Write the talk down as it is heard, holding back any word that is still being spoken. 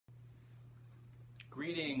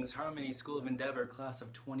Greetings, Harmony School of Endeavor, class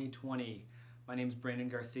of 2020. My name is Brandon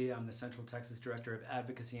Garcia. I'm the Central Texas Director of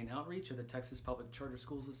Advocacy and Outreach of the Texas Public Charter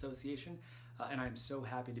Schools Association, and I'm so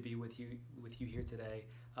happy to be with you here today,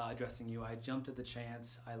 addressing you. I jumped at the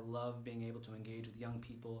chance. I love being able to engage with young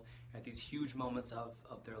people at these huge moments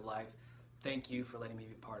of their life. Thank you for letting me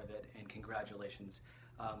be part of it, and congratulations.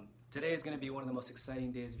 Today is going to be one of the most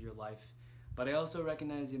exciting days of your life, but I also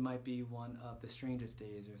recognize it might be one of the strangest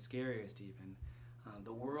days, or scariest even.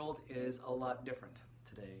 The world is a lot different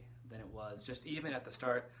today than it was just even at the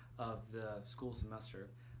start of the school semester,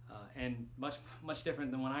 and much different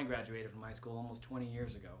than when I graduated from high school almost 20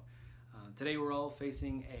 years ago. Today we're all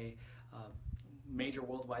facing a major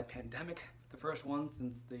worldwide pandemic, the first one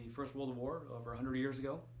since the First World War over 100 years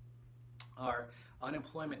ago. Our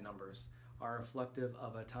unemployment numbers are reflective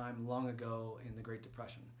of a time long ago in the Great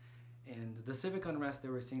Depression. And the civic unrest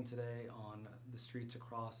that we're seeing today on the streets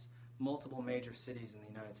across multiple major cities in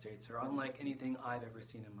the United States are unlike anything I've ever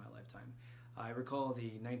seen in my lifetime. I recall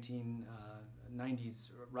the 1990s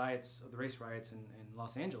riots, the race riots in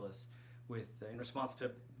Los Angeles in response to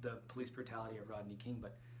the police brutality of Rodney King,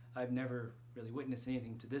 but I've never really witnessed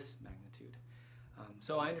anything to this magnitude.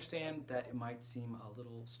 So I understand that it might seem a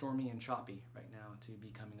little stormy and choppy right now to be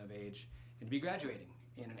coming of age and to be graduating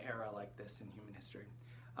in an era like this in human history.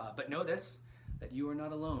 But know this, that you are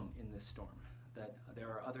not alone in this storm, that there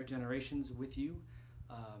are other generations with you,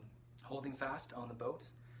 holding fast on the boat,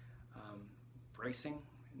 bracing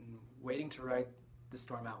and waiting to ride the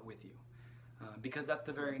storm out with you. Because that's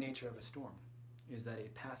the very nature of a storm, is that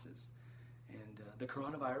it passes. And the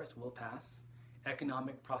coronavirus will pass,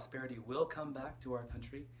 economic prosperity will come back to our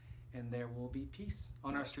country, and there will be peace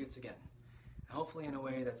on our streets again. Hopefully in a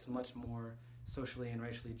way that's much more socially and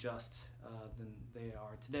racially just than they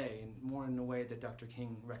are today, and more in a way that Dr.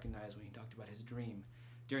 King recognized when he talked about his dream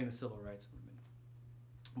during the Civil Rights Movement.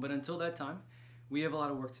 But until that time, we have a lot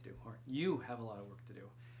of work to do, or you have a lot of work to do.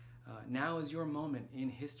 Now is your moment in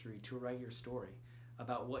history to write your story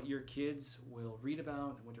about what your kids will read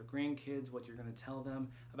about, what your grandkids, what you're going to tell them,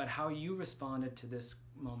 about how you responded to this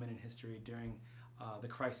moment in history during the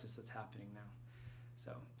crisis that's happening now.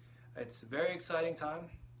 So it's a very exciting time,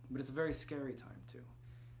 but it's a very scary time too.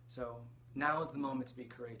 So now is the moment to be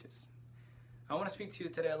courageous. I want to speak to you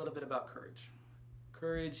today a little bit about courage.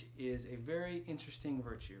 Courage is a very interesting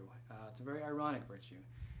virtue. It's a very ironic virtue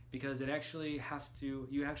because you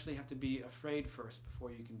actually have to be afraid first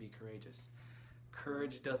before you can be courageous.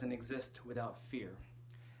 Courage doesn't exist without fear.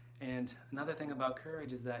 And another thing about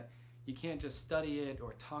courage is that you can't just study it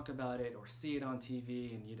or talk about it or see it on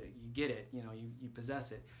TV and you get it, you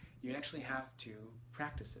possess it. You actually have to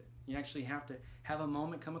practice it. You actually have to have a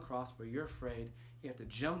moment come across where you're afraid. You have to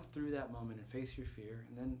jump through that moment and face your fear,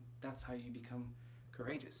 and then that's how you become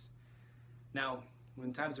courageous. Now,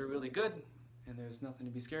 when times are really good and there's nothing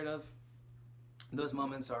to be scared of, those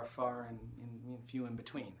moments are far and few in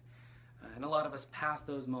between. And a lot of us pass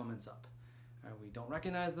those moments up. We don't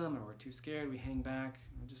recognize them, or we're too scared, we hang back.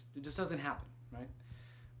 It just doesn't happen, right?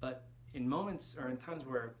 But in moments or in times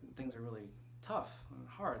where things are really tough and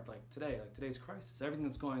hard, like today's crisis, everything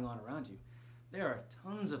that's going on around you, there are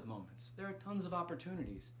tons of moments, there are tons of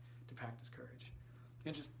opportunities to practice courage.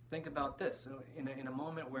 You just think about this, in a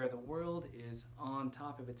moment where the world is on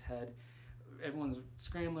top of its head, everyone's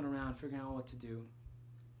scrambling around, figuring out what to do,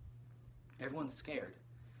 everyone's scared.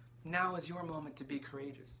 Now is your moment to be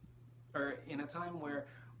courageous. Or in a time where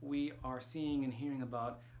we are seeing and hearing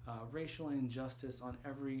about racial injustice on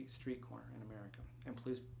every street corner in America and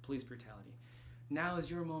police brutality, now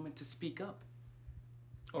is your moment to speak up.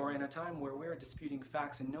 Or in a time where we're disputing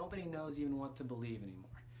facts and nobody knows even what to believe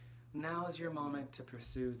anymore, now is your moment to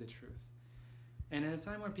pursue the truth. And in a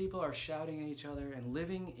time where people are shouting at each other and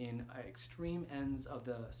living in extreme ends of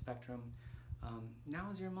the spectrum, now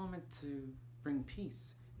is your moment to bring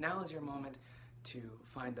peace. Now is your moment to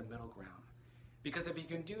find a middle ground. Because if you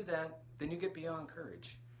can do that, then you get beyond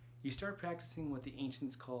courage. You start practicing what the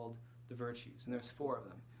ancients called the virtues, and there's 4 of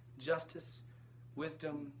them: justice,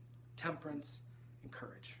 wisdom, temperance, and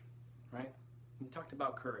courage, right? We talked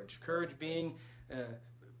about courage. Courage being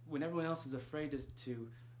when everyone else is afraid to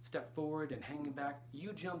step forward and hanging back,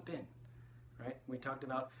 you jump in, right? We talked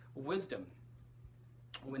about wisdom.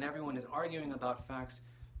 When everyone is arguing about facts,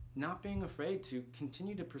 not being afraid to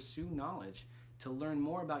continue to pursue knowledge, to learn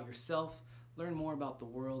more about yourself, learn more about the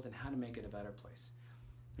world, and how to make it a better place.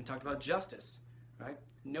 We talked about justice, right?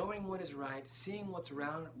 Knowing what is right, seeing what's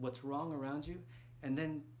wrong around you, and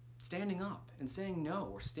then standing up and saying no,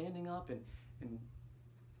 or standing up and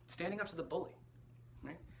standing up to the bully,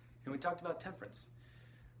 right? And we talked about temperance,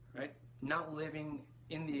 right? Not living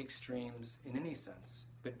in the extremes in any sense,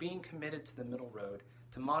 but being committed to the middle road,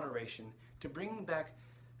 to moderation, to bringing back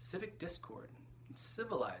civic discord,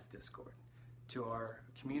 civilized discord to our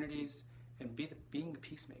communities, and being the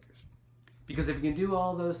peacemakers. Because if you can do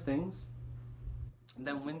all those things,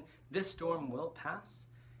 then when this storm will pass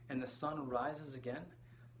and the sun rises again,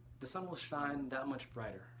 the sun will shine that much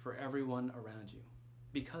brighter for everyone around you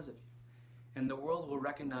because of you. And the world will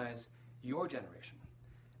recognize your generation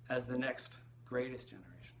as the next greatest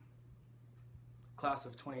generation. Class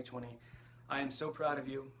of 2020, I am so proud of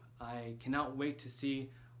you. I cannot wait to see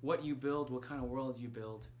what you build, what kind of world you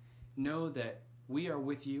build. Know that we are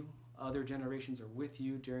with you, other generations are with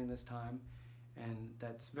you during this time, and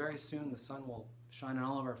that's very soon the sun will shine on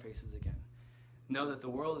all of our faces again. Know that the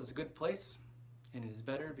world is a good place, and it is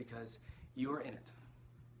better because you are in it.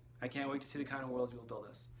 I can't wait to see the kind of world you will build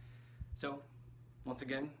us. So, once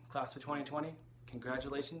again, class of 2020,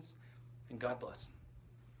 congratulations, and God bless.